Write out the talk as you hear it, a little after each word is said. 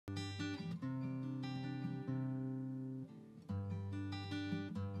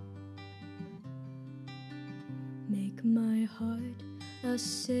Make my heart a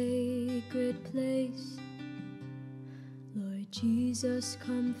sacred place. Lord Jesus,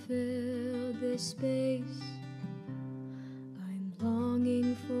 come fill this space. I'm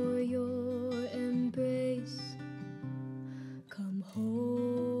longing for your embrace. Come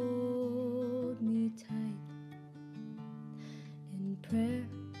hold me tight. In prayer,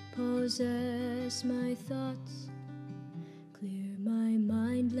 possess my thoughts. Clear my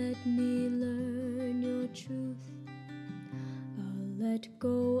mind, let me learn your truth. I'll let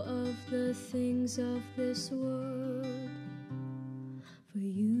go of the things of this world for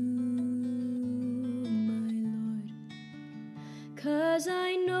you, my Lord. 'Cause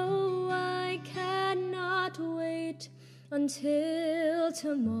I know I cannot wait until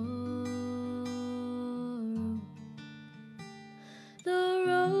tomorrow. The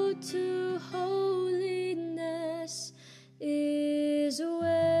road to holiness is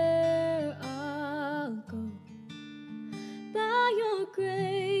where I'll go. By your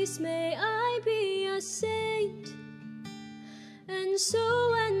grace may I be a saint, and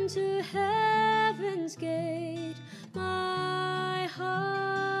so enter heaven's gate. My heart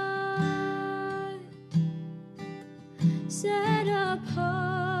set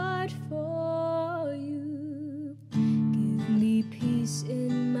apart for you. Give me peace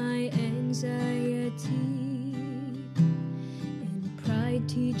in my anxiety. In pride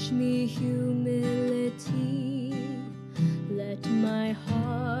teach me humility. Let my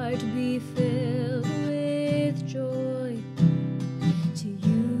heart be filled with joy. To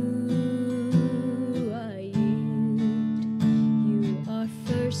you I yield. You are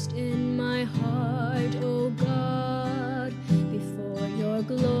first in my heart, O God. Before your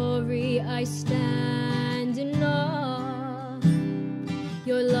glory I stand in awe.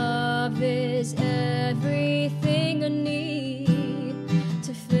 Your love is everything I need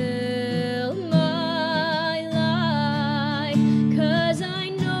to fill my life. 'Cause I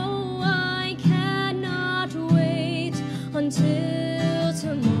know I cannot wait until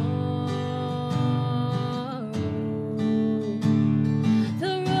tomorrow.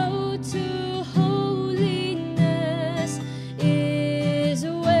 The road to holiness is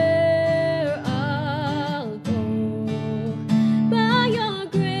where I'll go. By your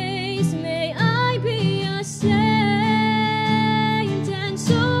grace may I be a saint, and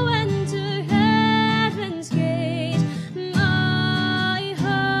so enter heaven's gate. My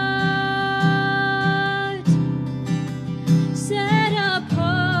heart set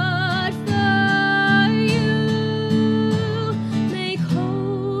apart for you. Make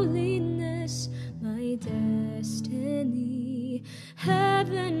holiness my destiny,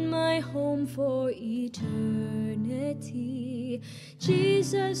 heaven my home for eternity.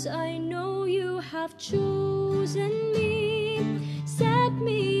 Jesus, I know you have chosen me. Set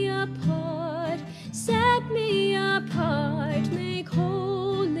me apart, set me apart. Make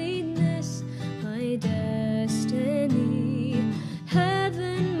holiness my destiny,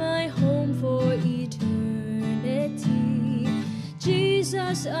 heaven my home for eternity.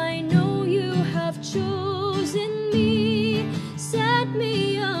 Jesus, I know you have chosen me. Set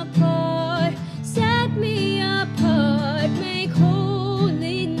me apart, set me apart. Make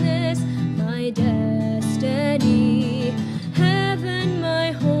holiness my destiny, heaven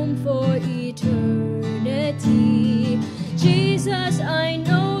my home for eternity. Jesus, I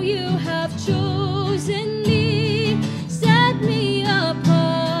know you have chosen me. Set me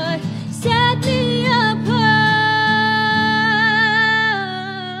apart, set me apart.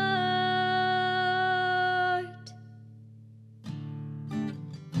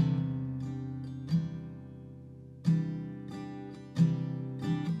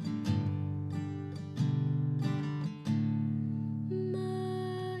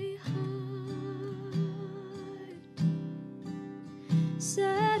 My heart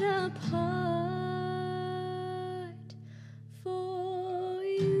set apart